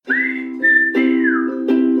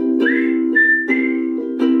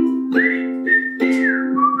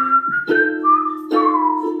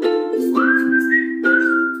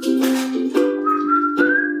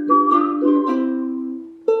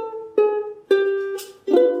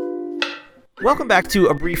Welcome back to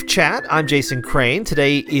A Brief Chat. I'm Jason Crane.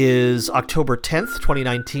 Today is October 10th,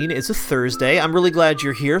 2019. It's a Thursday. I'm really glad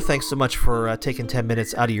you're here. Thanks so much for taking 10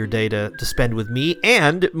 minutes out of your day to spend with me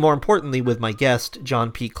and, more importantly, with my guest,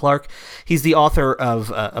 John P. Clark. He's the author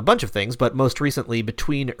of a bunch of things, but most recently,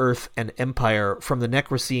 Between Earth and Empire, From the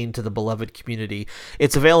Necrocene to the Beloved Community.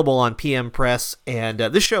 It's available on PM Press, and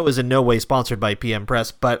this show is in no way sponsored by PM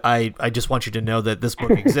Press, but I just want you to know that this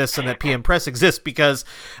book exists and that PM Press exists because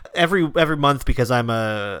every month, because I'm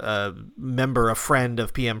a member, a friend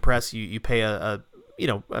of PM Press, you pay a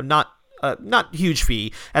not huge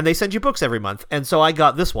fee, and they send you books every month. And so I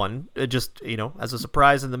got this one just, as a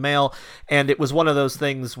surprise in the mail. And it was one of those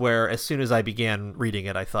things where as soon as I began reading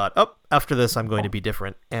it, I thought, oh, after this, I'm going to be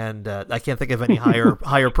different. And I can't think of any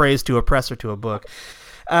higher praise to a press or to a book.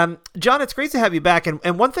 John, it's great to have you back.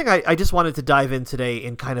 And one thing I just wanted to dive in today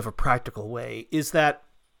in kind of a practical way is that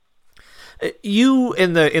you,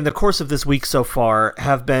 in the course of this week so far,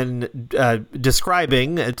 have been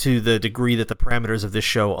describing, to the degree that the parameters of this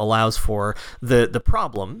show allows for, the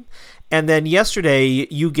problem. And then yesterday,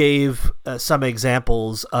 you gave some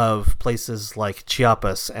examples of places like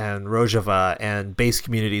Chiapas and Rojava and base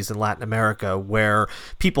communities in Latin America where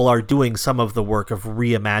people are doing some of the work of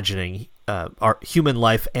reimagining our human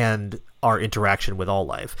life and our interaction with all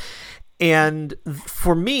life. And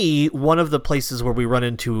for me, one of the places where we run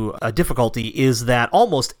into a difficulty is that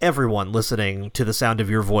almost everyone listening to the sound of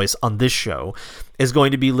your voice on this show is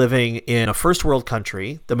going to be living in a first world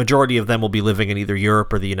country. The majority of them will be living in either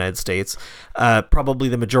Europe or the United States. Probably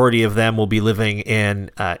the majority of them will be living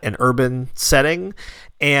in an urban setting.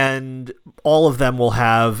 And all of them will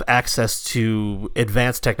have access to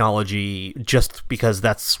advanced technology just because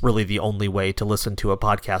that's really the only way to listen to a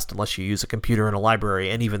podcast unless you use a computer in a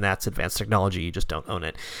library. And even that's advanced technology. You just don't own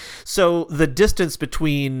it. So the distance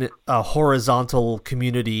between a horizontal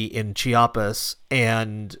community in Chiapas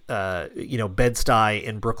and, Bed-Stuy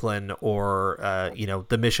in Brooklyn or,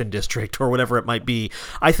 the Mission District or whatever it might be,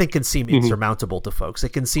 I think can seem insurmountable to folks. It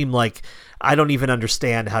can seem like I don't even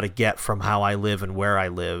understand how to get from how I live and where I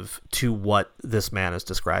live to what this man is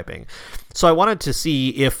describing. So I wanted to see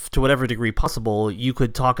if, to whatever degree possible, you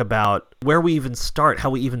could talk about where we even start, how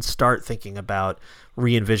we even start thinking about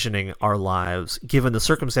re-envisioning our lives, given the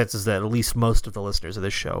circumstances that at least most of the listeners of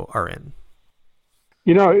this show are in.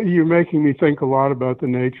 You're making me think a lot about the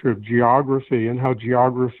nature of geography and how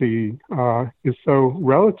geography is so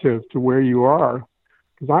relative to where you are.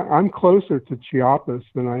 Because I'm closer to Chiapas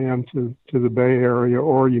than I am to the Bay Area,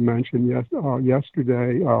 or you mentioned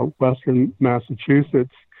yesterday, Western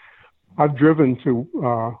Massachusetts. I've driven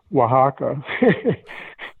to Oaxaca,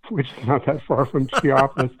 which is not that far from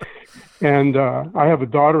Chiapas. And I have a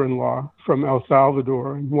daughter-in-law from El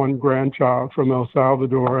Salvador and one grandchild from El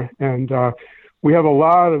Salvador. And we have a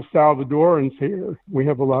lot of Salvadorans here. We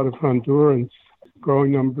have a lot of Hondurans,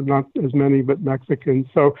 growing number, not as many, but Mexicans.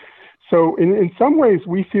 So in some ways,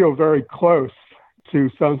 we feel very close to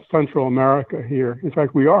Central America here. In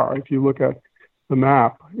fact, we are. If you look at the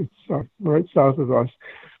map, it's right south of us.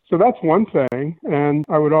 So that's one thing. And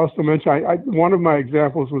I would also mention, one of my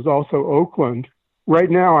examples was also Oakland. Right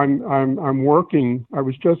now, I'm working. I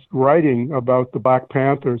was just writing about the Black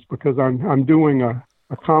Panthers because I'm doing a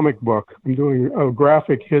comic book. I'm doing a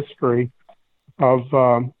graphic history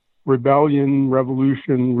of rebellion,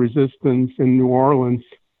 revolution, resistance in New Orleans,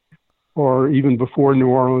 or even before New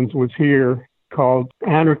Orleans was here, called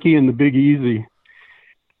Anarchy in the Big Easy.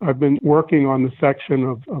 I've been working on the section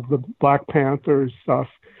of the Black Panthers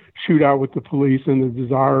shootout with the police in the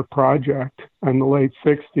Desire Project in the late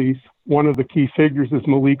 60s. One of the key figures is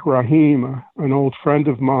Malik Rahim, an old friend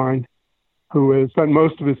of mine who has spent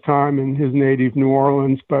most of his time in his native New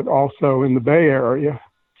Orleans, but also in the Bay Area.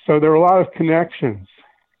 So there are a lot of connections.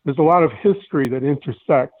 There's a lot of history that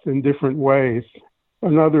intersects in different ways.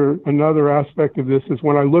 Another aspect of this is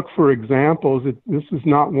when I look for examples, this is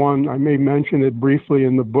not one, I may mention it briefly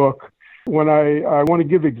in the book. When I want to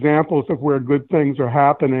give examples of where good things are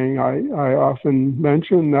happening, I often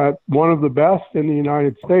mention that one of the best in the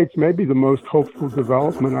United States, maybe the most hopeful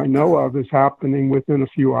development I know of, is happening within a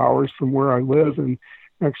few hours from where I live, and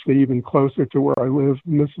actually even closer to where I live,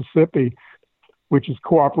 Mississippi, which is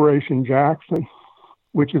Cooperation Jackson,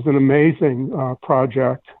 which is an amazing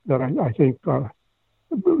project that I think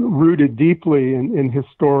rooted deeply in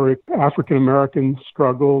historic African-American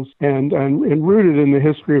struggles and rooted in the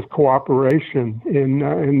history of cooperation in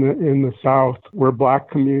the South, where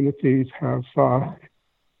Black communities have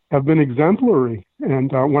been exemplary.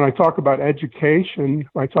 And when I talk about education,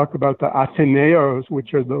 I talk about the Ateneos,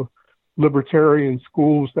 which are the libertarian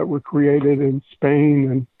schools that were created in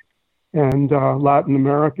Spain and Latin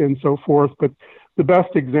America and so forth. But the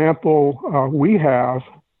best example we have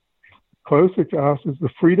closer to us is the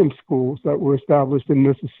freedom schools that were established in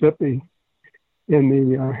Mississippi in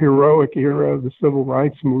the heroic era of the civil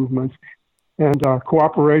rights movement. And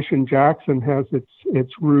Cooperation Jackson has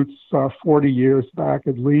its roots 40 years back,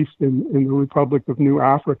 at least, in the Republic of New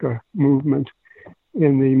Africa movement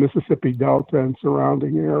in the Mississippi Delta and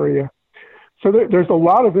surrounding area. So there's a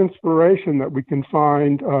lot of inspiration that we can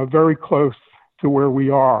find very close to where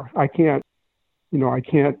we are. I can't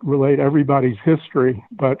relate everybody's history,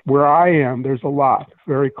 but where I am, there's a lot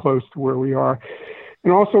very close to where we are.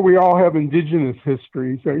 And also, we all have indigenous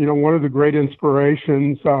histories. One of the great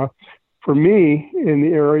inspirations for me in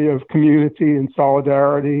the area of community and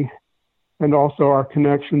solidarity, and also our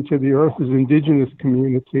connection to the earth, is indigenous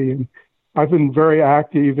community. And I've been very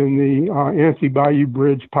active in the Anti-Bayou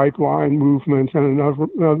Bridge pipeline movement and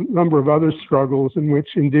a number of other struggles in which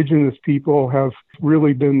indigenous people have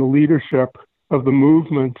really been the leadership of the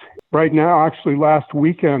movement. Right now, actually last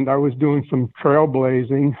weekend, I was doing some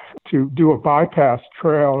trailblazing to do a bypass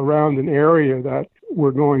trail around an area that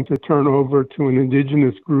we're going to turn over to an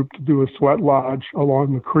indigenous group to do a sweat lodge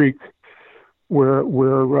along the creek where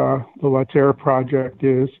the La Terre project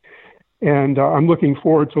is. And I'm looking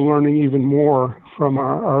forward to learning even more from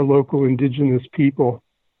our local indigenous people.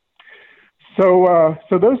 So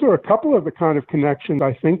those are a couple of the kind of connections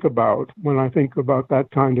I think about when I think about that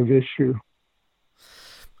kind of issue.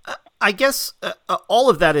 I guess all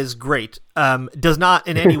of that is great. Does not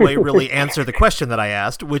in any way really answer the question that I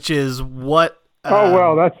asked, which is what.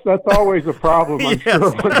 That's always a problem. I'm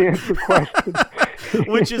sure when I answer questions.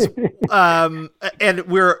 Which is, and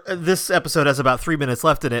this episode has about 3 minutes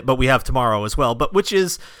left in it, but we have tomorrow as well. But which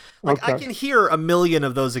is, okay. I can hear a million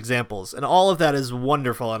of those examples, and all of that is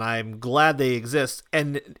wonderful, and I'm glad they exist.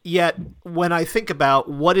 And yet, when I think about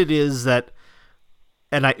what it is that.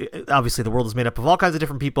 And obviously the world is made up of all kinds of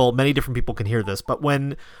different people. Many different people can hear this. But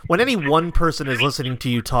when any one person is listening to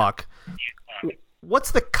you talk,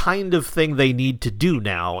 what's the kind of thing they need to do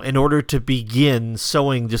now in order to begin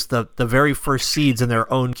sowing just the very first seeds in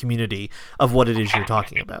their own community of what it is you're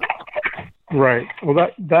talking about? Right. Well,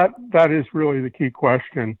 that is really the key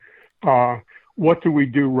question. What do we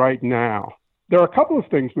do right now? There are a couple of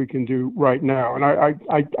things we can do right now, and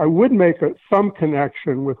I would make some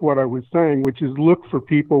connection with what I was saying, which is look for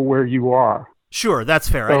people where you are. Sure, that's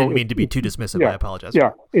fair. So I didn't mean to be too dismissive. I apologize.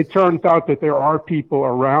 Yeah, it turns out that there are people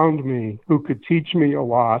around me who could teach me a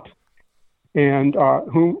lot, and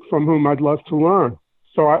from whom I'd love to learn.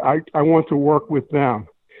 So I want to work with them,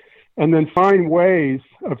 and then find ways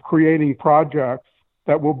of creating projects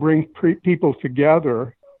that will bring people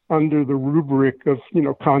together under the rubric of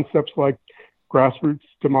concepts like grassroots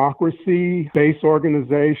democracy, base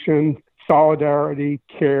organization, solidarity,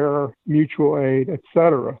 care, mutual aid,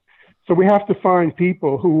 etc. So we have to find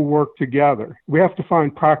people who will work together. We have to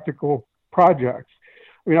find practical projects.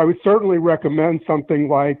 I mean, I would certainly recommend something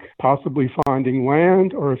like possibly finding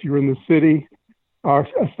land, or if you're in the city,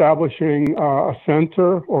 establishing a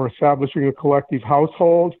center or establishing a collective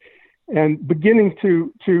household, and beginning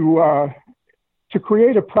to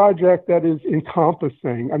create a project that is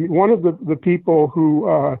encompassing. I mean, one of the people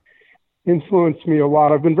who influenced me a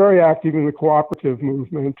lot, I've been very active in the cooperative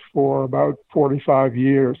movement for about 45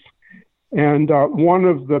 years. And one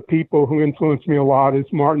of the people who influenced me a lot is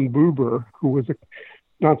Martin Buber, who was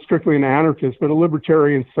not strictly an anarchist, but a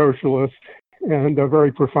libertarian socialist and a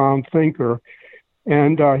very profound thinker.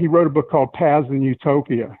 And he wrote a book called Paths in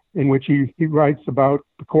Utopia, in which he writes about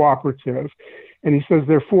the cooperative. And he says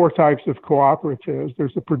there are 4 types of cooperatives.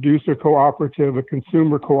 There's a producer cooperative, a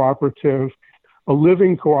consumer cooperative, a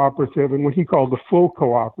living cooperative, and what he called the full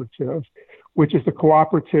cooperative, which is the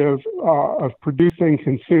cooperative of producing,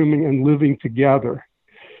 consuming, and living together.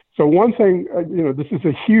 So one thing, this is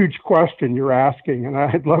a huge question you're asking, and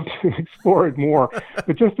I'd love to explore it more.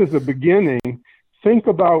 But just as a beginning, think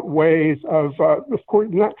about ways of course,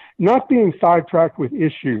 not being sidetracked with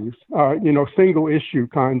issues, single issue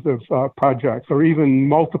kinds of projects, or even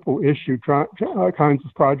multiple issue kinds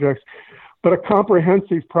of projects, but a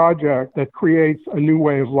comprehensive project that creates a new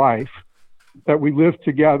way of life, that we live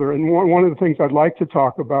together. And one of the things I'd like to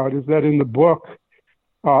talk about is that in the book,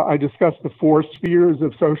 I discuss the 4 spheres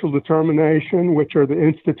of social determination, which are the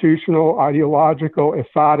institutional, ideological,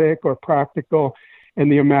 ethotic, or practical,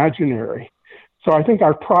 and the imaginary. So I think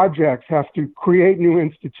our projects have to create new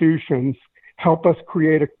institutions, help us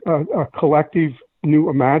create a collective new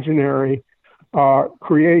imaginary,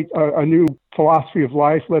 create a new philosophy of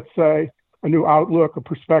life, let's say, a new outlook, a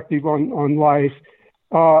perspective on life,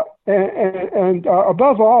 and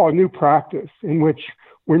above all, a new practice in which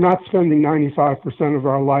We're not spending 95% of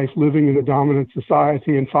our life living in a dominant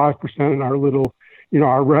society and 5% in our little,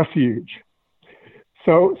 our refuge.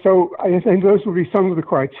 So I think those would be some of the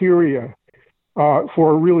criteria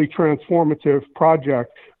for a really transformative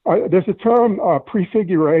project. There's a term,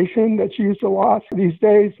 prefiguration, that's used a lot these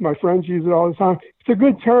days. My friends use it all the time. It's a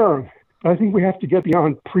good term. I think we have to get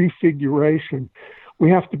beyond prefiguration. We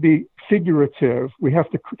have to be figurative. We have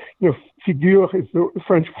to, figure is the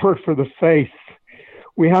French word for the face.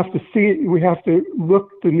 We have to see, we have to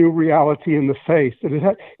look the new reality in the face. And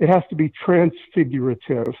it has to be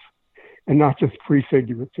transfigurative and not just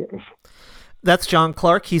prefigurative. That's John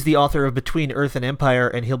Clark. He's the author of Between Earth and Empire,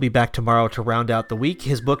 and he'll be back tomorrow to round out the week.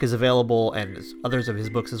 His book is available, and others of his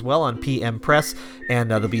books as well, on PM Press,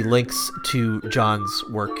 and there'll be links to John's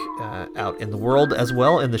work out in the world as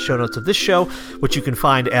well in the show notes of this show, which you can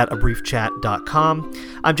find at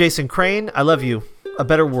abriefchat.com. I'm Jason Crane. I love you. A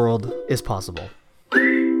better world is possible.